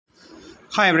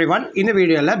Hi everyone, in the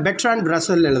video Bertrand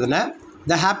எழுதின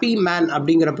The Happy Man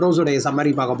அப்படிங்கிற ப்ரோஸோடைய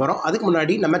summary பார்க்க போகிறோம். அதுக்கு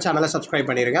முன்னாடி நம்ம சேனலை சப்ஸ்கிரைப்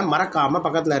பண்ணிடுங்க. மறக்காமல்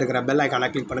பக்கத்தில் இருக்கிற பெல் ஐக்கானை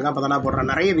கிளிக் பண்ணுங்கள். அப்போ தான் நான் போடுற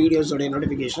நிறைய வீடியோஸோடைய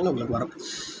நோட்டிஃபிகேஷன் உங்களுக்கு வரும்.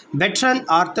 பெட்ராண்ட்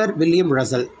Arthur William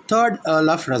Russell, third Earl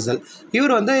of Russell.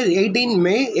 இவர் வந்து 18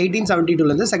 May 1872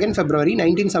 2 February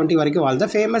 1970 வரைக்கும் வாழ்ந்த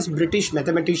ஃபேமஸ் பிரிட்டிஷ்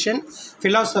மேத்தமெட்டிஷியன்,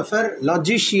 ஃபிலாசபர்,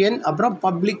 லாஜிஷியன், அப்புறம்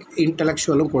பப்ளிக்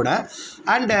இன்டெலெக்சுவலும் கூட.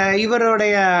 அண்ட்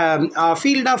இவருடைய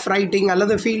ஃபீல்ட் ஆஃப் ரைட்டிங்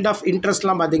அல்லது ஃபீல்ட் ஆஃப்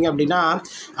இன்ட்ரெஸ்ட்லாம் பார்த்திங்க அப்படின்னா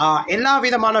எல்லா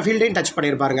விதமான ஃபீல்டையும் டச்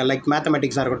பண்ணியிருப்பாருங்க. லைக்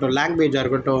மேத்தமெட்டிக்ஸாக இருக்கட்டும், லாங்குவேஜாக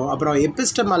இருக்கட்டும், அப்புறம்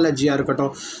எபிஸ்டமாலஜியாக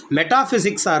இருக்கட்டும்,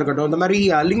 மெட்டாஃபிசிக்ஸாக இருக்கட்டும், இந்த மாதிரி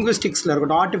லிங்குவிஸ்டிக்ஸில்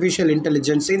இருக்கட்டும், ஆர்டிஃபிஷியல்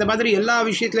இன்டெலிஜென்ஸ், இந்த மாதிரி எல்லா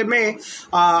விஷயத்துலையுமே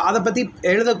அதை பற்றி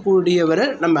எழுதக்கூடியவர்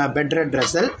நம்ம பெட்ராண்ட்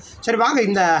ரசல். சரி வாங்க,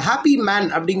 இந்த ஹாப்பி மேன்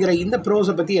அப்படிங்கிற இந்த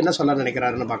ப்ரோஸை பற்றி என்ன சொல்ல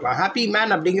நினைக்கிறாருன்னு பார்க்கலாம். ஹாப்பி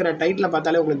மேன் அப்படிங்கிற டைட்டில்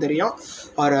பார்த்தாலே உங்களுக்கு தெரியும்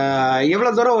ஒரு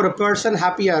எவ்வளோ தூரம் ஒரு பர்சன்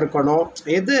ஹாப்பியாக இருக்கணும்,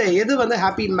 எது வந்து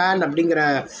ஹாப்பி மேன் அப்படிங்கிற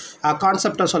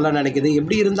கான்செப்டை சொல்ல நினைக்குது,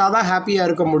 எப்படி இருந்தால் தான் ஹாப்பியாக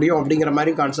இருக்க முடியும் அப்படிங்கிற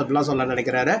மாதிரி கான்செப்ட்லாம் சொல்ல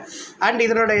நினைக்கிறாரு. அண்ட்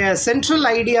இதனுடைய சென்ட்ரல்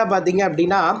ஐடியா பார்த்திங்க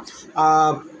அப்படின்னா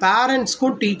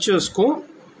பேரண்ட்ஸ்க்கும் டீச்சர்ஸ்க்கும்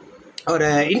ஒரு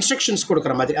இன்ஸ்ட்ரக்ஷன்ஸ்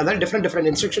கொடுக்குற மாதிரி, அதாவது டிஃப்ரெண்ட்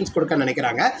இன்ஸ்ட்ரக்ஷன்ஸ் கொடுக்க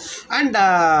நினைக்கிறாங்க. அண்ட்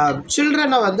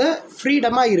சில்ட்ரனை வந்து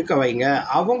ஃப்ரீடமாக இருக்க வைங்க,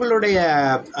 அவங்களுடைய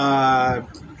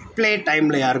ப்ளே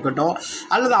டைம்லையாக இருக்கட்டும்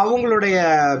அல்லது அவங்களுடைய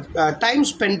டைம்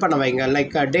ஸ்பெண்ட் பண்ண வைங்க.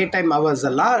 லைக் டே டைம் ஹவர்ஸ்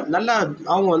எல்லாம் நல்லா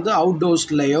அவங்க வந்து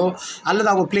அவுட்டோர்ஸ்லேயோ அல்லது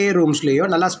அவங்க ப்ளே ரூம்ஸ்லேயோ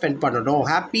நல்லா ஸ்பெண்ட் பண்ணணும்.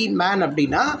 ஹாப்பி மேன்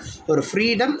அப்படின்னா ஒரு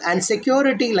ஃப்ரீடம் அண்ட்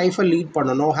செக்யூரிட்டி லைஃப்பை லீட்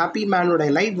பண்ணணும். ஹாப்பி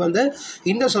மேனுடைய லைஃப் வந்து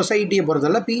இந்த சொசைட்டியை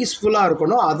பொறுத்தவரை பீஸ்ஃபுல்லாக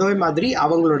இருக்கணும், அதே மாதிரி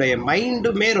அவங்களுடைய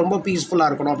மைண்டுமே ரொம்ப பீஸ்ஃபுல்லாக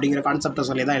இருக்கணும் அப்படிங்கிற கான்செப்டை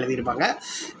சொல்லி தான் எழுதியிருப்பாங்க.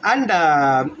 அண்ட்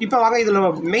இப்போ வாங்க இதில்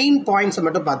மெயின் பாயிண்ட்ஸை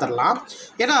மட்டும் பார்த்துடலாம்.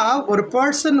 ஏன்னா ஒரு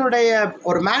பர்சனுடைய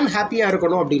ஒரு மேன் ஹாப்பியாக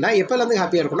இருக்கணும் அப்படின்னா எப்போலேருந்து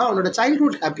ஹாப்பியாக இருக்கணும், அவனோட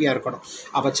சைல்ட்ஹுட் ஹாப்பியாக இருக்கணும்.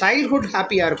 அப்போ சைல்ட்ஹுட்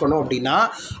ஹாப்பியாக இருக்கணும் அப்படின்னா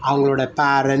அவங்களோட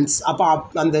பேரண்ட்ஸ், அப்போ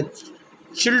அந்த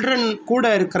சில்ட்ரன் கூட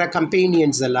இருக்கிற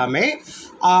கம்பெனியன்ஸ் எல்லாமே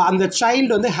அந்த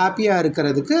சைல்டு வந்து ஹாப்பியாக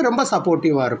இருக்கிறதுக்கு ரொம்ப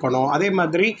சப்போர்ட்டிவாக இருக்கணும். அதே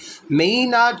மாதிரி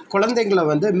மெயினாக குழந்தைங்களை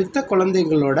வந்து மித்த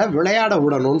குழந்தைங்களோட விளையாட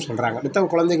விடணும்னு சொல்கிறாங்க. மித்த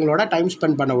குழந்தைங்களோட டைம்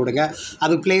ஸ்பெண்ட் பண்ண விடுங்க.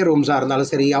 அது ப்ளே ரூம்ஸாக இருந்தாலும்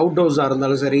சரி, அவுட்டோர்ஸாக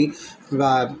இருந்தாலும் சரி.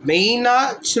 மெயினாக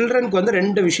சில்ட்ரனுக்கு வந்து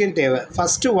 2 விஷயம் தேவை.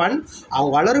 ஃபஸ்ட்டு ஒன்,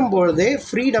 அவங்க வளரும்பொழுதே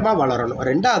ஃப்ரீடமாக வளரணும்.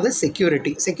 ரெண்டாவது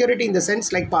செக்யூரிட்டி இந்த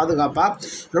சென்ஸ் லைக் பாதுகாப்பாக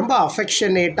ரொம்ப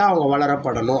அஃபெக்ஷனேட்டாக அவங்க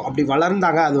வளரப்படணும். அப்படி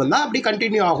வளர்ந்தாங்க அது வந்து அப்படி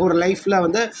கண்டினியூ ஆகும். ஒரு லைஃப்பில்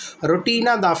வந்து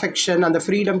ரொட்டீனாக அந்த அஃபெக்ஷன், அந்த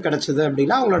ஃப்ரீடம் கிடச்சிது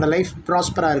அப்படின்னா அவங்களோட லைஃப்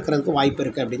ப்ராஸ்பராக இருக்கிறதுக்கு வாய்ப்பு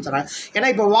இருக்குது அப்படின்னு சொல்கிறாங்க. ஏன்னா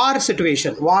இப்போ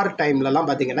வார் டைம்லலாம்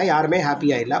பார்த்திங்கன்னா யாருமே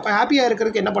ஹாப்பியாக இல்லை. அப்போ ஹாப்பியாக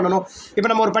இருக்கிறதுக்கு என்ன பண்ணணும்? இப்போ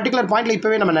நம்ம ஒரு பர்டிகுலர் பாயிண்டில்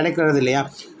இப்போவே நம்ம நினைக்கிறது இல்லையா,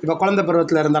 இப்போ குழந்தை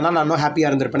பருவத்தில் இருந்தாலும் நான் இன்னும்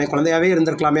ஹாப்பியாக இருந்திருப்பேன், குழந்தையாகவே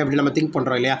இருந்திருக்கலாமே அப்படின்னு நம்ம திங்க்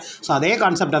பண்ணுறோம் இல்லையா. ஸோ அதே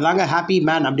கான்செப்டை தாங்க ஹாப்பி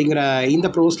மேன் அப்படிங்கிற இந்த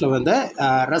ப்ரோஸில் வந்து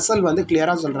ரசல் வந்து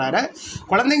கிளியராக சொல்கிறாரு.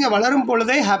 குழந்தைங்க வளரும்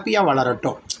பொழுதே ஹாப்பியாக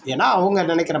வளரட்டும். ஏன்னா அவங்க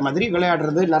நினைக்கிற மாதிரி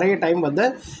விளையாடுறது, நிறைய டைம் வந்து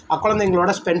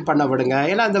குழந்தைங்களோட ஸ்பெண்ட் பண்ண விடுங்க.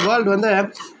 ஏன்னா இந்த வேர்ல்டு வந்து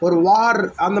ஒரு வார்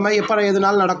அந்த மாதிரி எப்போ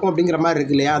எதுனாலும் நடக்கும் அப்படிங்கிற மாதிரி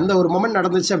இருக்கு இல்லையா. அந்த ஒரு மொமெண்ட்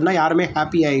நடந்துச்சு அப்படின்னா யாருமே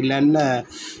ஹாப்பியாக இல்லைன்னு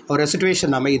ஒரு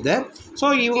சிச்சுவேஷன் அமையுது. ஸோ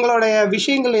இவங்களுடைய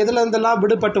விஷயங்கள் எதுலேருந்தெல்லாம்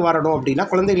விடுபட்டு வரணும் அப்படின்னா,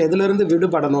 குழந்தைகள் எதுலேருந்து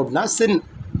விடுபடணும் அப்படின்னா சின்,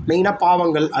 மெயினாக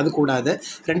பாவங்கள் அது கூடாது.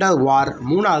 2வது வார்,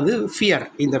 3வது ஃபியர்.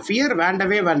 இந்த ஃபியர்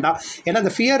வேண்டவே வேண்டாம். ஏன்னா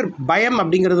அந்த ஃபியர், பயம்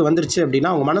அப்படிங்கிறது வந்துருச்சு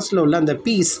அப்படின்னா அவங்க மனசில் உள்ள அந்த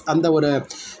பீஸ், அந்த ஒரு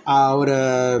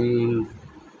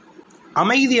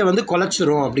அமைதியை வந்து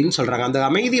குலைச்சிரும் அப்படின்னு சொல்கிறாங்க. அந்த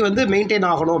அமைதி வந்து மெயின்டைன்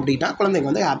ஆகணும் அப்படின்னா குழந்தைங்க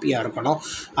வந்து ஹாப்பியாக இருக்கணும்.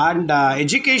 அண்ட்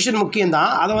எஜுகேஷன்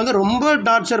முக்கியம்தான், அதை வந்து ரொம்ப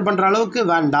டார்ச்சர் பண்ணுற அளவுக்கு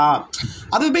வேண்டாம்.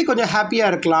 அதுவுமே கொஞ்சம்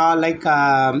ஹாப்பியாக இருக்கலாம். லைக்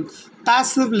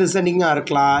பாசிவ் லிசனிங்காக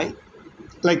இருக்கலாம்.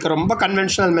 லைக் ரொம்ப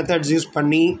கன்வென்ஷனல் மெத்தட்ஸ் யூஸ்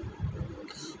பண்ணி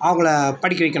அவங்கள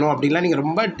படிக்க வைக்கணும் அப்படின்லாம் நீங்கள்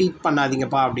ரொம்ப டீச்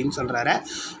பண்ணாதீங்கப்பா அப்படின்னு சொல்கிறாரு.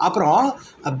 அப்புறம்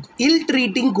இல்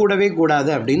ட்ரீட்டிங் கூடவே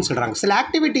கூடாது அப்படின்னு சொல்கிறாங்க. சில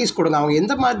ஆக்டிவிட்டீஸ் கொடுங்க, அவங்க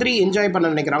எந்த மாதிரி என்ஜாய் பண்ண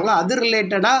நினைக்கிறாங்களோ அது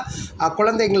ரிலேட்டடாக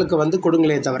குழந்தைங்களுக்கு வந்து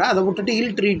கொடுங்களே தவிர அதை விட்டுட்டு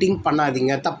இல் ட்ரீட்டிங்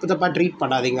பண்ணாதீங்க, தப்பாக ட்ரீட்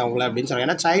பண்ணாதீங்க அவங்கள அப்படின்னு சொல்கிறாங்க.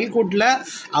 ஏன்னா சைல்ட்ஹுட்டில்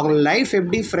அவங்க லைஃப்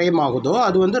எப்படி ஃப்ரேம் ஆகுதோ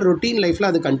அது வந்து ரொட்டீன் லைஃப்பில்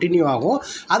அது கண்டினியூ ஆகும்.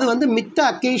 அது வந்து மித்த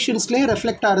அக்கேஷன்ஸ்லேயும்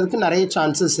ரெஃப்ளெக்ட் ஆகிறதுக்கு நிறைய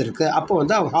சான்சஸ் இருக்குது. அப்போ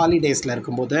வந்து அவங்க ஹாலிடேஸில்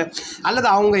இருக்கும்போது அல்லது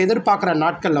அவங்க எதிர்பார்க்குற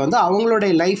நாட்களில் வந்து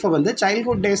அவங்களுடைய லைஃப்பை வந்து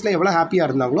சைல்ட்ஹுட் டேஸில் எவ்வளோ ஹாப்பியாக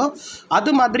இருந்தாங்களோ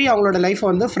அது மாதிரி அவங்களோட லைஃப்பை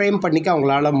வந்து ஃப்ரேம் பண்ணிக்க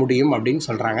அவங்களால முடியும் அப்படின்னு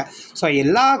சொல்கிறாங்க. ஸோ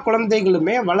எல்லா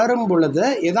குழந்தைகளுமே வளரும் பொழுது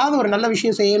ஏதாவது ஒரு நல்ல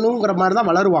விஷயம் செய்யணுங்கிற மாதிரி தான்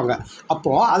வளருவாங்க.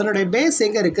 அப்போது அதனுடைய பேஸ்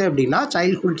எங்கே இருக்குது அப்படின்னா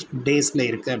சைல்ட்ஹுட் டேஸில்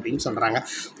இருக்குது அப்படின்னு சொல்கிறாங்க.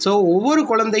 ஸோ ஒவ்வொரு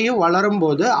குழந்தையும்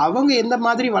வளரும்போது அவங்க எந்த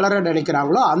மாதிரி வளர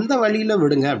நினைக்கிறாங்களோ அந்த வழியில்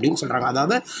விடுங்க அப்படின்னு சொல்கிறாங்க.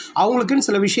 அதாவது அவங்களுக்குன்னு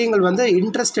சில விஷயங்கள் வந்து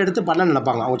இன்ட்ரெஸ்ட் எடுத்து பண்ண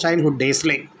நினைப்பாங்க அவங்க சைல்ட்ஹுட்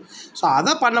டேஸ்லேயே. ஸோ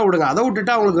அதை பண்ண விடுங்க. அதை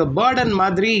விட்டுட்டு அவங்களுக்கு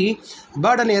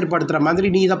பேர்டன் ஏற்படுத்துகிற மாதிரி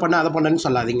நீ இதை பண்ண அதை பண்ணன்னு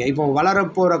சொல்லாதீங்க. இப்போ வளர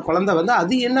போகிற குழந்தை வந்து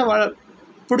அது என்ன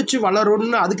பிடிச்சி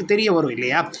வளரும்னு அதுக்கு தெரிய வரும்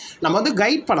இல்லையா. நம்ம வந்து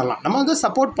கைட் பண்ணலாம், நம்ம வந்து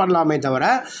சப்போர்ட் பண்ணலாமே தவிர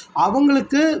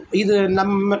அவங்களுக்கு இது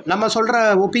நம்ம சொல்கிற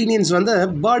ஒப்பீனியன்ஸ் வந்து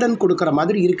பேர்டன் கொடுக்குற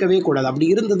மாதிரி இருக்கவே கூடாது. அப்படி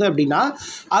இருந்தது அப்படின்னா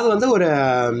அது வந்து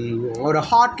ஒரு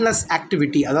ஹார்ட்லெஸ்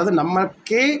ஆக்டிவிட்டி. அதாவது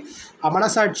நமக்கே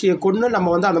மனசாட்சியை கொண்டு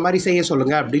நம்ம வந்து அந்த மாதிரி செய்ய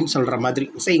சொல்லுங்கள் அப்படின்னு சொல்கிற மாதிரி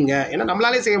செய்யுங்க. ஏன்னா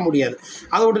நம்மளாலே செய்ய முடியாது,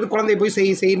 அதை விட்டுட்டு குழந்தைய போய்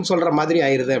செய்யின்னு சொல்கிற மாதிரி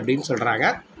ஆயிடுது அப்படின்னு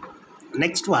சொல்கிறாங்க.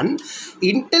 நெக்ஸ்ட் ஒன்,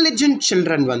 இன்டெலிஜென்ட்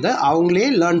சில்ட்ரன் வந்து அவங்களே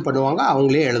லேர்ன் பண்ணுவாங்க,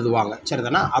 அவங்களே எழுதுவாங்க,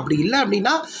 சரிதானா. அப்படி இல்லை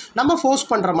அப்படின்னா நம்ம ஃபோர்ஸ்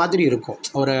பண்ணுற மாதிரி இருக்கும்.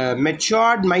 ஒரு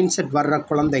மெச்சூர்ட் மைண்ட் செட் வர்ற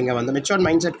குழந்தைங்க வந்து மெச்சூர்ட்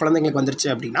மைண்ட் செட் குழந்தைங்களுக்கு வந்துருச்சு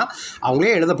அப்படின்னா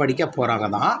அவங்களே எழுத படிக்க போகிறாங்க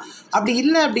தான். அப்படி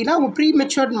இல்லை அப்படின்னா அவங்க ப்ரீ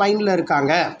மெச்சூர்ட் மைண்டில்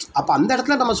இருக்காங்க, அப்போ அந்த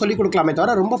இடத்துல நம்ம சொல்லிக் கொடுக்கலாமே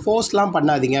தவிர ரொம்ப ஃபோர்ஸ்லாம்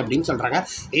பண்ணாதீங்க அப்படின்னு சொல்கிறாங்க.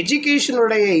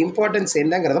 எஜுகேஷனுடைய இம்பார்ட்டன்ஸ்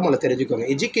என்னங்கிறத முதல்ல தெரிஞ்சுக்கோங்க.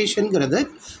 எஜுகேஷனுங்கிறது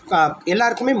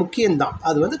எல்லாருக்குமே முக்கியம்தான்.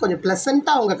 அது வந்து கொஞ்சம்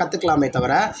ப்ளசண்ட்டாக அவங்க கற்றுக்கலாமே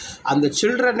தவிர அந்த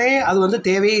சில்ட்ரனே அது வந்து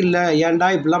தேவையே இல்லை, ஏன்டா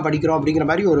இப்படிலாம் படிக்கிறோம் அப்படிங்கிற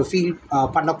மாதிரி ஒரு ஃபீல்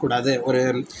பண்ணக்கூடாது,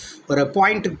 ஒரு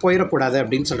பாயிண்ட்டுக்கு போயிடக்கூடாது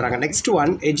அப்படின்னு சொல்கிறாங்க. நெக்ஸ்ட்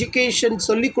ஒன், எஜுகேஷன்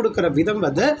சொல்லிக் கொடுக்குற விதம்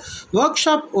வந்து ஒர்க்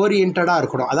ஷாப் ஓரியன்டாக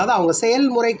இருக்கணும். அதாவது அவங்க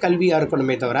செயல்முறை கல்வியாக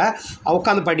இருக்கணுமே தவிர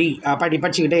உட்காந்து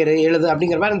படிச்சுக்கிட்டே எழுது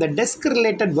அப்படிங்கிற மாதிரி அந்த டெஸ்க்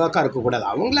ரிலேட்டட் ஒர்க்காக இருக்கக்கூடாது.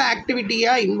 அவங்கள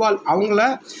ஆக்டிவிட்டியாக அவங்கள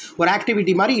ஒரு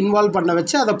ஆக்டிவிட்டி மாதிரி இன்வால்வ் பண்ண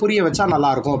வச்சு அதை புரிய வச்சா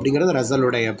நல்லாயிருக்கும் அப்படிங்கிறது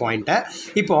ரசலுடைய பாயிண்ட்டு.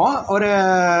 இப்போது ஒரு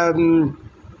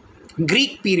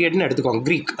க்ரீக் பீரியட்னு எடுத்துக்கோங்க.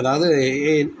 க்ரீக் அதாவது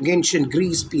ஏன்ஷியன்ட்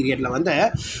க்ரீஸ் பீரியடில் வந்து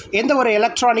எந்த ஒரு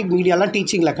எலக்ட்ரானிக் மீடியாலாம்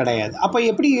டீச்சிங்கில் கிடையாது. அப்போ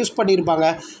எப்படி யூஸ் பண்ணியிருப்பாங்க?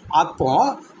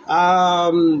 அப்போது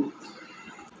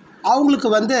அவங்களுக்கு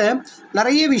வந்து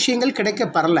நிறைய விஷயங்கள் கிடைக்க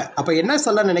பரல. அப்போ என்ன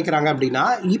சொல்ல நினைக்கிறாங்க அப்படின்னா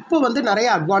இப்போ வந்து நிறைய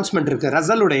அட்வான்ஸ்மெண்ட் இருக்குது.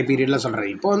 ரசலுடைய பீரியடில்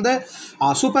சொல்கிறேன். இப்போ வந்து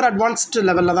சூப்பர் அட்வான்ஸ்டு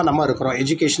லெவலில் தான் நம்ம இருக்கிறோம்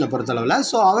எஜுகேஷனை பொறுத்தளவில்.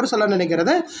 ஸோ அவர் சொல்ல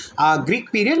நினைக்கிறது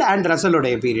க்ரீக் பீரியட் அண்ட்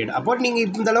ரசலுடைய பீரியட். அப்போ நீங்கள்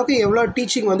இந்த அளவுக்கு எவ்வளோ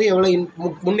டீச்சிங் வந்து எவ்வளோ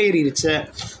முன்னேறிடுச்சு,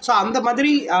 ஸோ அந்த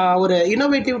மாதிரி ஒரு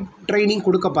இன்னோவேட்டிவ் ட்ரைனிங்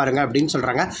கொடுக்க பாருங்கள் அப்படின்னு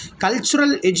சொல்கிறாங்க.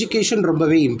 கல்ச்சுரல் எஜுகேஷன்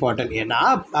ரொம்பவே இம்பார்ட்டன்ட். ஏன்னா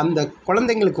அந்த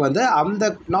குழந்தைங்களுக்கு வந்து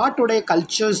அந்த நாட்டுடைய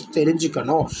கல்ச்சர்ஸ்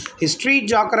தெரிஞ்சுக்கணும். ஹிஸ்ட்ரி,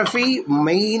 ஜியாகிரஃபி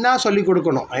மெயினாக சொல்லிக்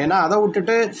கொடுக்கணும். ஏன்னா அதை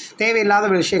விட்டுட்டு தேவையில்லாத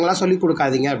விஷயங்கள்லாம் சொல்லிக்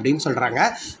கொடுக்காதீங்க அப்படின்னு சொல்கிறாங்க.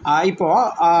 இப்போ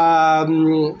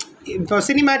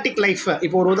சினிமேட்டிக் லைஃப்,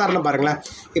 இப்போ ஒரு உதாரணம் பாருங்களேன்.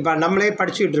 இப்போ நம்மளே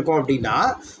படிச்சுக்கிட்டு இருக்கோம் அப்படின்னா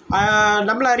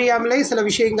நம்மளை அறியாமலே சில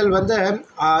விஷயங்கள் வந்து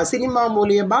சினிமா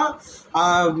மூலியமாக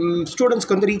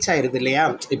ஸ்டூடெண்ட்ஸ்க்கு வந்து ரீச் ஆகிடுது இல்லையா.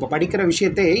 இப்போ படிக்கிற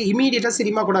விஷயத்தை இமீடியட்டாக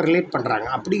சினிமா கூட ரிலேட் பண்ணுறாங்க.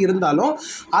 அப்படி இருந்தாலும்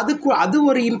அது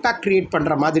ஒரு இம்பேக்ட் க்ரியேட்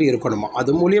பண்ணுற மாதிரி இருக்கணுமா.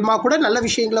 அது மூலியமாக கூட நல்ல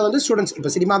விஷயங்களை வந்து ஸ்டூடெண்ட்ஸ்,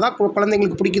 இப்போ சினிமா தான்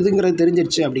குழந்தைங்களுக்கு பிடிக்குதுங்கிறது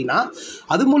தெரிஞ்சிருச்சு அப்படின்னா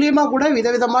அது மூலியமாக கூட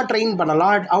விதவிதமாக ட்ரெயின்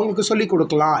பண்ணலாம், அவங்களுக்கு சொல்லிக்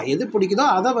கொடுக்கலாம். எது பிடிக்குதோ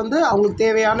அதை வந்து அவங்களுக்கு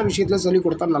தேவையான விஷயத்தில் சொல்லிக்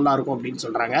கொடுத்தா நல்லாயிருக்கும் அப்படின்னு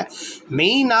சொல்கிறாங்க.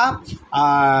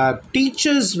 மெயினாக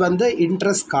டீச்சர்ஸ் வந்து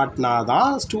இன்ட்ரெஸ்ட் காட்டினா தான்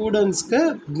ஸ்டூடெண்ட்ஸ்க்கு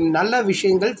நல்ல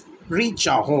விஷயங்கள் ரீச்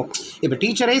ஆகும். இப்போ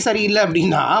டீச்சரே சரியில்லை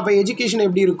அப்படின்னா அப்போ எஜுகேஷன்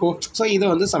எப்படி இருக்கும்? ஸோ இதை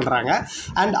வந்து சொல்கிறாங்க.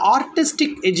 அண்ட்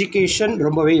ஆர்டிஸ்டிக் எஜுகேஷன்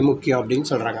ரொம்பவே முக்கியம் அப்படின்னு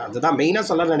சொல்கிறாங்க. அதுதான் மெயினாக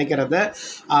சொல்ல நினைக்கிறது.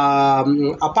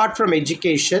 அப்பார்ட் ஃப்ரம்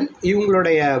எஜுகேஷன்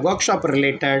இவங்களுடைய ஒர்க் ஷாப்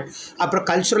ரிலேட்டட், அப்புறம்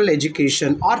கல்ச்சுரல்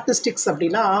எஜுகேஷன், ஆர்டிஸ்டிக்ஸ்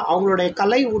அப்படின்னா அவங்களுடைய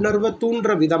கலை உணர்வை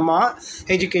தூண்டுற விதமாக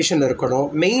எஜுகேஷன் இருக்கணும்.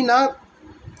 மெயினாக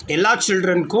எல்லா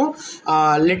சில்ட்ரனுக்கும்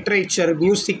லிட்ரேச்சர்,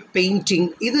 மியூசிக், பெயிண்டிங்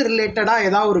இது ரிலேட்டடாக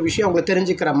ஏதாவது ஒரு விஷயம் அவங்க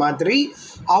தெரிஞ்சுக்கிற மாதிரி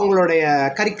அவங்களுடைய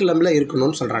கரிக்குலமில்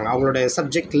இருக்கணும்னு சொல்கிறாங்க. அவங்களுடைய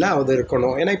சப்ஜெக்டில் அது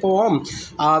இருக்கணும். ஏன்னா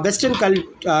இப்போது வெஸ்டர்ன்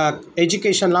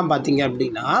எஜுகேஷன்லாம் பார்த்திங்க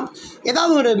அப்படின்னா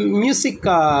ஏதாவது ஒரு மியூசிக்,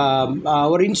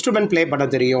 ஒரு இன்ஸ்ட்ருமெண்ட் ப்ளே பண்ண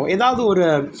தெரியும், ஏதாவது ஒரு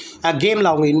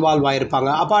கேமில் அவங்க இன்வால்வ்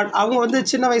ஆகிருப்பாங்க. அப்போ அவங்க வந்து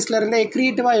சின்ன வயசுலேருந்தே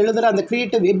க்ரியேட்டிவாக எழுதுகிற அந்த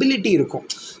க்ரியேட்டிவ் எபிலிட்டி இருக்கும்.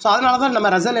 ஸோ அதனால தான்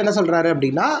நம்ம ரசல் என்ன சொல்கிறாரு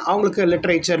அப்படின்னா அவங்களுக்கு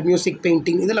லிட்ரேச்சர், மியூசிக்,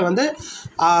 பெயிண்டிங் இதில் வந்து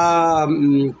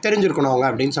தெரிஞ்சிருக்கணும் அவங்க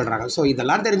அப்படின்னு சொல்கிறாங்க. ஸோ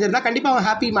இதெல்லாம் தெரிஞ்சிருந்தால் கண்டிப்பாக அவன்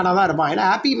ஹாப்பி மேனாக தான் இருப்பான். ஏன்னா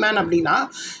ஹாப்பி மேன் அப்படின்னா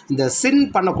இந்த சின்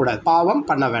பண்ணக்கூடாது, பாவம்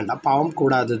பண்ண வேண்டாம், பாவம்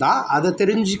கூடாது தான். அதை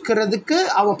தெரிஞ்சுக்கிறதுக்கு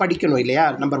அவன் படிக்கணும் இல்லையா.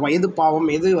 நம்பர் 1 எது பாவம்,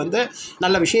 எது வந்து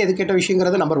நல்ல விஷயம், எது கெட்ட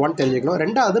விஷயங்கிறது நம்பர் 1 தெரிஞ்சுக்கணும்.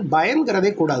 2வது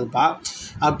பயங்கிறதே கூடாதுப்பா.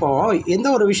 அப்போது எந்த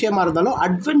ஒரு விஷயமா இருந்தாலும்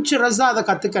அட்வென்ச்சரஸாக அதை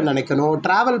கற்றுக்க நினைக்கணும்.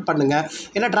 ட்ராவல் பண்ணுங்கள்.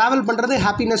 ஏன்னா ட்ராவல் பண்ணுறது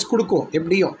ஹாப்பினஸ் கொடுக்கும்.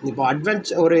 எப்படியும் இப்போ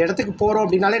ஒரு இடத்துக்கு போகிறோம்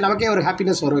அப்படின்னாலே நமக்கே ஒரு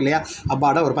ஹாப்பினஸ் வரும் இல்லையா.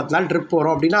 அப்பாடா ஒரு 10 நாள் ட்ரிப்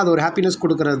போகிறோம் அப்படின்னா அது ஒரு ஹாப்பினஸ்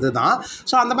கொடுக்கறது தான்.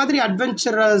 ஸோ அந்த மாதிரி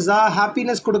அட்வென்ச்சரஸாக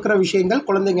ஹாப்பினஸ் கொடுக்குற விஷயங்கள்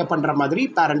குழந்தைங்க பண்ணுற மாதிரி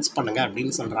பேரண்ட்ஸ் பண்ணுங்கள்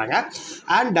அப்படின்னு சொல்கிறாங்க.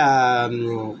 அண்ட்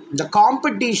இந்த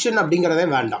காம்படிஷன் அப்படிங்கிறதே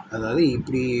வேண்டாம். அதாவது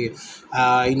இப்படி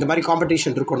இந்த மாதிரி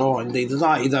காம்படிஷன் இருக்கணும்,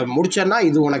 இதுதான், இதை முடிச்சேன்னா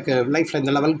இது உனக்கு லைஃப்பில்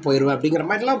இந்த லெவலுக்கு போயிடுவேன் அப்படிங்கிற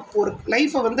மாதிரிலாம் ஒரு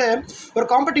லைஃப்பை வந்து ஒரு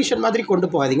காம்படிஷன் மாதிரி கொண்டு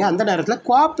போகாதீங்க. அந்த நேரத்தில்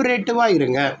கோஆப்ரேட்டிவாக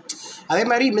இருங்க. அதே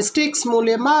மாதிரி மிஸ்டேக்ஸ்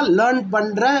மூலமாக லேர்ன்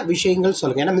பண்ணுற விஷயங்கள்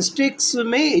சொல்லுங்கள். ஏன்னா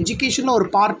மிஸ்டேக்ஸுமே எஜுகேஷனில் ஒரு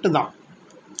பார்ட்டு தான்.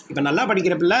 இப்போ நல்லா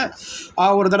படிக்கிற பிள்ளை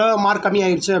ஒரு தடவை மார்க்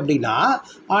கம்மியாயிடுச்சு அப்படின்னா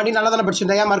நீ நல்லா தானே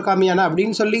படிச்சுட்டா ஏன் மார்க் கம்மியான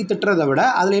அப்படின்னு சொல்லி திட்டுறதை விட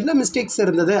அதில் என்ன மிஸ்டேக்ஸ்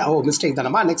இருந்தது மிஸ்டேக்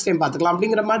தானம்மா நெக்ஸ்ட் டைம் பார்த்துக்கலாம்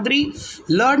அப்படிங்கிற மாதிரி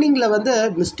லேர்னிங்கில் வந்து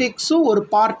மிஸ்டேக்ஸும் ஒரு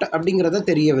பார்ட் அப்படிங்கிறத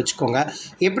தெரிய வச்சுக்கோங்க.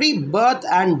 எப்படி பர்த்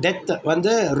அண்ட் டெத்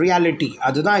வந்து ரியாலிட்டி,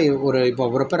 அதுதான் இப்போ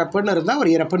ஒரு பிறப்புன்னு இருந்தால் ஒரு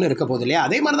இறப்புன்னு இருக்க போகுது இல்லையா,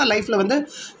 அதே மாதிரி தான் லைஃப்பில் வந்து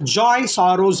ஜாய்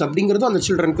சாரோஸ் அப்படிங்கிறதும் அந்த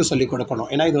சில்ட்ரனுக்கு சொல்லிக் கொடுக்கணும்.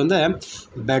 ஏன்னா இது வந்து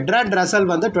பெட்ராண்ட் ரசல்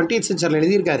வந்து 20th செஞ்சுரியில்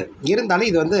எழுதியிருக்காரு. இருந்தாலும்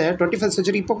இது வந்து 21st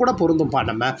செஞ்சுரி இப்போ கூட பொருந்தும்பா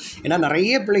நம்ம. ஏன்னா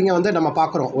நிறைய பிள்ளைங்க வந்து நம்ம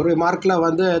பார்க்குறோம் ஒரு மார்க்கில்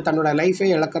வந்து தன்னோட லைஃபே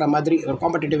இழக்கிற மாதிரி ஒரு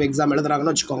காம்படிட்டிவ் எக்ஸாம்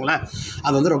எழுதுறாங்கன்னு வச்சுக்கோங்களேன்.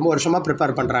 அது வந்து ரொம்ப வருஷமாக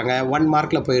ப்ரிப்பேர் பண்ணுறாங்க, 1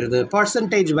 மார்க்கில் போயிடுது,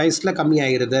 பர்சன்டேஜ் வைஸில்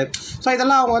கம்மியாகிடுது. ஸோ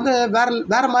இதெல்லாம் அவங்க வந்து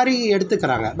வேறு மாதிரி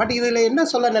எடுத்துக்கிறாங்க. பட் இதில் என்ன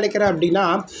சொல்ல நினைக்கிறேன் அப்படின்னா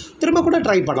திரும்ப கூட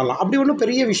ட்ரை பண்ணலாம், அப்படி ஒன்றும்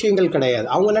பெரிய விஷயங்கள் கிடையாது.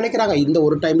 அவங்க நினைக்கிறாங்க இந்த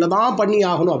ஒரு டைமில் தான் பண்ணி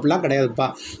ஆகணும், அப்படிலாம் கிடையாதுப்பா.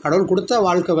 கடவுள் கொடுத்த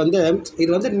வாழ்க்கை வந்து இது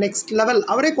வந்து நெக்ஸ்ட் லெவல்,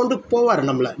 அவரே கொண்டு போவார்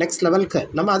நம்மளை நெக்ஸ்ட் லெவலுக்கு.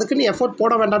 நம்ம அதுக்குன்னு எஃபோர்ட்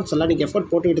போட வேண்டாம்னு சொல்ல, நீங்கள்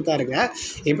எஃபோர்ட் போட்டுக்கிட்டு தான் இருங்க.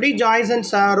 எப்படி ஜாய்ஸ் அண்ட்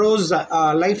சாரோஸ்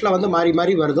லைஃப்பில் வந்து மாறி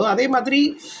மாறி வருதோ அதே மாதிரி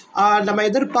நம்ம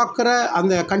எதிர்பார்க்குற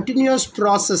அந்த கண்டினியூஸ்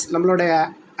ப்ராசஸ் நம்மளுடைய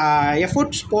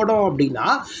எஃபோர்ட்ஸ் போடும் அப்படின்னா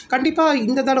கண்டிப்பாக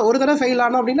இந்த தடவை ஒரு தடவை ஃபெயில்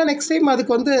ஆனோம் அப்படின்னா நெக்ஸ்ட் டைம்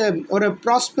அதுக்கு வந்து ஒரு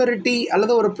ப்ராஸ்பெரிட்டி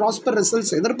அல்லது ஒரு ப்ராஸ்பர்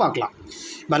ரிசல்ட்ஸ் எதிர்பார்க்கலாம்.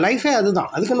 இப்போ லைஃபே அதுதான்.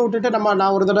 அதுக்குன்னு விட்டுட்டு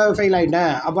நான் ஒரு தடவை ஃபெயில்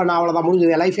ஆகிட்டேன் அப்போ நான் அவ்வளோதான்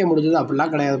முடிஞ்சது லைஃபே முடிஞ்சது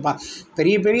அப்படிலாம் கிடையாதுப்பா.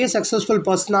 பெரிய பெரிய சக்ஸஸ்ஃபுல்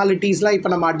பர்சனாலிட்டிஸ்லாம் இப்போ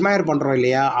நம்ம அட்மையர் பண்ணுறோம்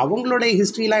இல்லையா, அவங்களுடைய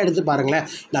ஹிஸ்ட்ரிலாம் எடுத்து பாருங்களேன்.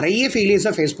 நிறைய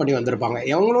ஃபெயிலியர்ஸை ஃபேஸ் பண்ணி வந்திருப்பாங்க.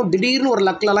 அவங்களும் திடீர்னு ஒரு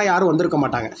லக்லலாம் யாரும் வந்திருக்க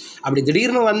மாட்டாங்க. அப்படி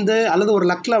திடீர்னு வந்து அல்லது ஒரு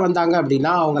லக்கில் வந்தாங்க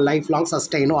அப்படின்னா அவங்க லைஃப் லாங்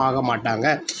சஸ்டெயினும் ஆக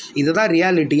மாட்டாங்க. இதுதான்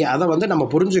ரியாலிட்டி. அதை வந்து நம்ம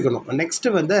புரிஞ்சுக்கணும்.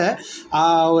 நெக்ஸ்ட்டு வந்து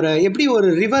எப்படி ஒரு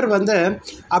ரிவர் வந்து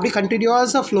அப்படி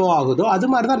கண்டினியூஸாக ஃப்ளோ ஆகுதோ அது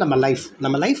மாதிரி தான்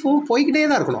நம்ம லைஃப்பும் போய்கிட்டே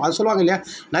தான் இருக்கணும். அது சொல்லுவாங்க இல்லையா,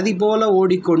 நதி போல்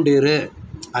ஓடிக்கொண்டிரு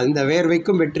அந்த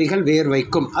வேர்வைக்கும் வெற்றிகள்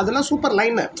வேர்வைக்கும், அதெல்லாம் சூப்பர்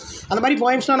லைனு. அந்த மாதிரி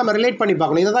பாயிண்ட்ஸ்லாம் நம்ம ரிலேட் பண்ணி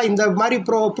பார்க்கணும். இதை தான் இந்த மாதிரி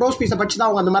ப்ரோஸ் பீஸை படித்து தான்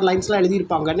அவங்க அந்த மாதிரி லைன்ஸ்லாம்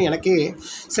எழுதியிருப்பாங்கன்னு எனக்கே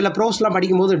சில ப்ரோஸ்லாம்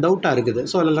படிக்கும்போது டவுட்டாக இருக்குது.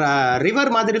 ஸோ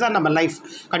ரிவர் மாதிரி தான் நம்ம லைஃப்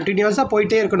கண்டினியூஸாக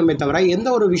போயிட்டே இருக்கணுமே தவிர எந்த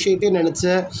ஒரு விஷயத்தையும்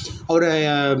நினச்சி ஒரு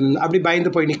அப்படி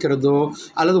பயந்து போய் நிற்கிறதோ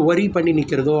அல்லது ஒரி பண்ணி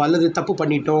நிற்கிறதோ அல்லது தப்பு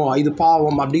பண்ணிட்டோம் இது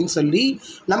பாவம் அப்படின்னு சொல்லி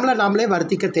நாமளே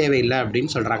வருத்திக்க தேவையில்லை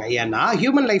அப்படின்னு சொல்கிறாங்க. ஏன்னா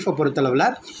ஹியூமன் லைஃப்பை பொறுத்தளவில்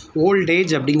ஓல்ட்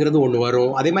ஏஜ் அப்படிங்கிறது ஒன்று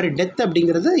வரும், அதே மாதிரி டெத்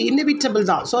அப்படிங்கிறது இன்னெவிட்டபிள்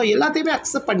தான். ஸோ எல்லாத்தையுமே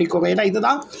அக்செப்ட் பண்ணிக்கோங்க. ஏன்னா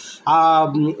இதுதான்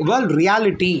வேர்ல்ட்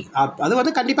ரியாலிட்டி. அது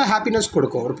வந்து கண்டிப்பாக ஹாப்பினஸ்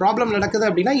கொடுக்கும். ஒரு ப்ராப்ளம் நடக்குது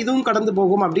அப்படின்னா இதுவும் கடந்து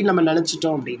போகும் அப்படின்னு நம்ம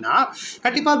நினச்சிட்டோம் அப்படின்னா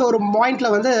கண்டிப்பாக அது ஒரு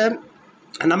பாயிண்டில் வந்து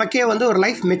நமக்கே வந்து ஒரு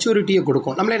லைஃப் மெச்சூரிட்டியை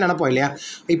கொடுக்கும். நம்மளே நினைப்போம் இல்லையா,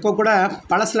 இப்போ கூட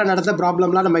பழசில் நடந்த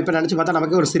ப்ராப்ளம்லாம் நம்ம இப்போ நினச்சி பார்த்தா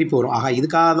நமக்கே ஒரு சிரிப்பு வரும். ஆகா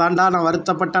இதுக்காக தான்டா நான்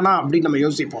வருத்தப்பட்டேனா அப்படின்னு நம்ம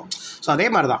யோசிப்போம். ஸோ அதே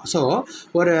மாதிரி தான். ஸோ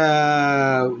ஒரு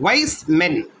வைஸ்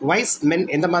மென்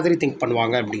எந்த மாதிரி திங்க்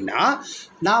பண்ணுவாங்க அப்படின்னா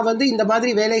நான் வந்து இந்த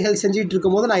மாதிரி வேலைகள் செஞ்சுட்டு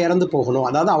இருக்கும்போது நான் இறந்து போகணும்.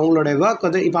 அதாவது அவங்களோட ஒர்க்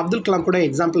வந்து இப்போ அப்துல் கலாம் கூட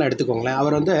எக்ஸாம்பிளாக எடுத்துக்கோங்களேன்.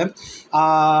 அவர் வந்து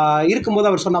இருக்கும்போது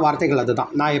அவர் சொன்ன வார்த்தைகள்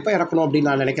அதுதான், நான் எப்போ இறக்கணும் அப்படின்னு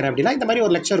நான் நினைக்கிறேன் அப்படின்னா இந்த மாதிரி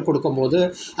ஒரு லெக்சர் கொடுக்கும்போது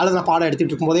அல்லது நான் பாடம்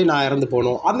எடுத்துகிட்டு இருக்கும்போதே நான் இறந்து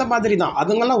போகணும். அந்த மாதிரி தான்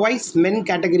அதுங்கெல்லாம் வைஸ் மென்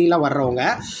கேட்டகரியில் வர்றவங்க.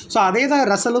 ஸோ அதே தான்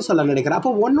ரசலும் சொல்ல நினைக்கிறேன்.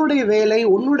 அப்போ உன்னுடைய வேலை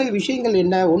உன்னுடைய விஷயங்கள்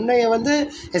என்ன, உன்னைய வந்து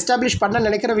எஸ்டாப்ளிஷ் பண்ண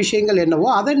நினைக்கிற விஷயங்கள் என்னவோ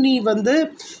அதை நீ வந்து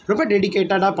ரொம்ப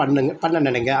டெடிக்கேட்டடாக பண்ண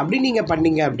நினைங்க. அப்படி நீங்கள்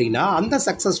பண்ணீங்க அப்படின்னா அந்த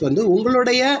சக்ஸஸ் வந்து உங்களுடைய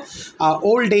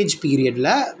ஓல்ட் ஏஜ் பீரியடில்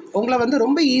உங்களை வந்து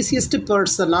ரொம்ப ஈஸியஸ்ட்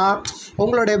பர்சனாக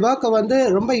உங்களுடைய ஒர்க்கை வந்து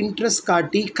ரொம்ப இன்ட்ரெஸ்ட்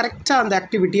காட்டி கரெக்டாக அந்த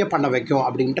ஆக்டிவிட்டியை பண்ண வைக்கும்.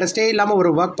 அப்படி இன்ட்ரெஸ்ட்டே இல்லாமல்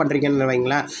ஒரு ஒர்க் பண்ணுறீங்கன்னு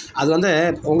வைங்களேன், அது வந்து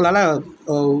உங்களால்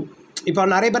இப்போ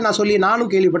நிறைய பேர் நானும்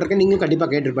கேள்விப்பட்டிருக்கேன், நீங்களும் கண்டிப்பாக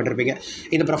கேட்டுப்பட்டிருப்பீங்க,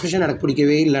 இந்த ப்ரொஃபஷன் எனக்கு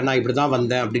பிடிக்கவே இல்லை, நான் இப்படி தான்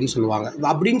வந்தேன் அப்படின்னு சொல்லுவாங்க.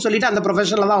 அப்படின்னு சொல்லிட்டு அந்த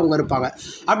ப்ரொஃபஷனில் தான் அவங்க இருப்பாங்க.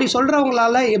 அப்படி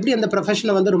சொல்கிறவங்களால எப்படி அந்த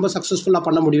ப்ரொஃபஷனை வந்து ரொம்ப சக்ஸஸ்ஃபுல்லாக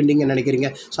பண்ண முடியும் நீங்கள் நினைக்கிறீங்க?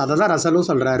 ஸோ அதை தான் ரசலும்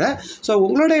சொல்கிறாரு. ஸோ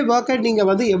உங்களுடைய ஒர்க்கை நீங்கள்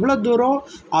வந்து எவ்வளோ தூரம்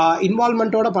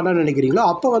இன்வால்மெண்ட்டோடு பண்ண நினைக்கிறீங்களோ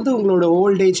அப்போ வந்து உங்களோட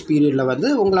ஓல்ட் ஏஜ் பீரியடில்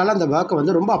வந்து உங்களால் அந்த ஒர்க்கை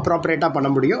வந்து ரொம்ப அப்ராப்ரேட்டாக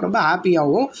பண்ண முடியும், ரொம்ப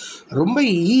ஹாப்பியாகவும் ரொம்ப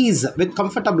வித்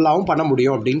கம்ஃபர்டபுளாகவும் பண்ண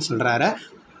முடியும் அப்படின்னு சொல்கிறாரு.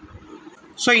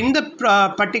 ஸோ இந்த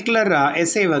பர்டிகுலர்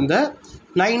எஸ்ஸே வந்து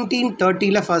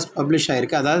 1930 ஃபர்ஸ்ட் பப்ளிஷ்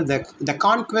ஆகிருக்கு. அதாவது த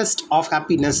கான்க்வெஸ்ட் ஆஃப்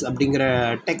ஹாப்பினஸ் அப்படிங்கிற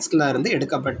டெக்ஸ்டில் இருந்து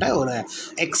எடுக்கப்பட்ட ஒரு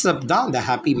எக்ஸப்ட் தான் த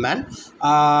ஹாப்பி மேன்.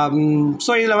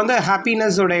 ஸோ இதில் வந்து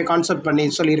ஹாப்பினஸோடைய கான்செப்ட் பண்ணி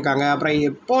சொல்லியிருக்காங்க. அப்புறம்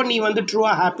எப்போ நீ வந்து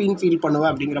ட்ரூவாக ஹாப்பின்னு ஃபீல்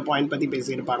பண்ணுவ அப்படிங்கிற பாயிண்ட் பற்றி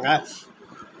பேசியிருப்பாங்க.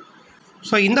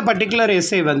 ஸோ இந்த பர்டிகுலர்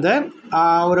எஸ்ஸே வந்து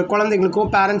ஒரு குழந்தைங்களுக்கும்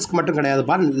பேரண்ட்ஸ்க்கு மட்டும்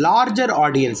கிடையாதுப்பா, லார்ஜர்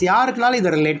ஆடியன்ஸ் யாருக்குனாலும்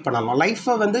இதை ரிலேட் பண்ணலாம்.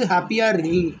 லைஃப்பை வந்து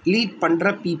ஹாப்பியாக லீட்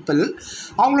பண்ணுற பீப்புள்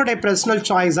அவங்களுடைய பர்சனல்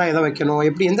சாய்ஸாக எதை வைக்கணும்,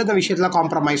 எப்படி எந்தெந்த விஷயத்தில்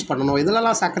காம்ப்ரமைஸ் பண்ணணும்,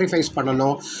 இதெல்லாம் சாக்ரிஃபைஸ்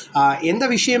பண்ணணும், எந்த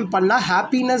விஷயம் பண்ணால்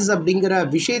ஹாப்பினஸ் அப்படிங்கிற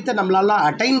விஷயத்தை நம்மளால்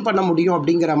அட்டைன் பண்ண முடியும்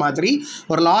அப்படிங்கிற மாதிரி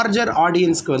ஒரு லார்ஜர்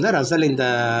ஆடியன்ஸ்க்கு வந்து ரசல் இந்த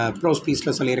ப்ரோஸ்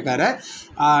பீஸில் சொல்லியிருக்காரு.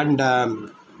 அண்ட்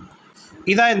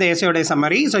இதான் இந்த எஸ்ஸேயோடைய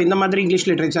சம்மரி. ஸோ இந்த மாதிரி இங்கிலீஷ்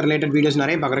லிட்ரேச்சர் ரிலேட்டட் வீடியோஸ்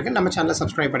நிறைய பார்க்குறதுக்கு நம்ம சேனலை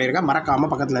சப்ஸ்கிரைப் பண்ணியிருக்கேன்.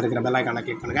 மறக்காமல் பக்கத்தில் இருக்கிற பெல் ஐக்கானை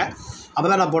கிளிக் பண்ணுங்கள். அப்போ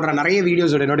தான் நான் போடுற நிறைய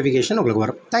வீடியோஸோட நோட்டிஃபிகேஷன் உங்களுக்கு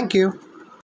வரும். தேங்க்யூ.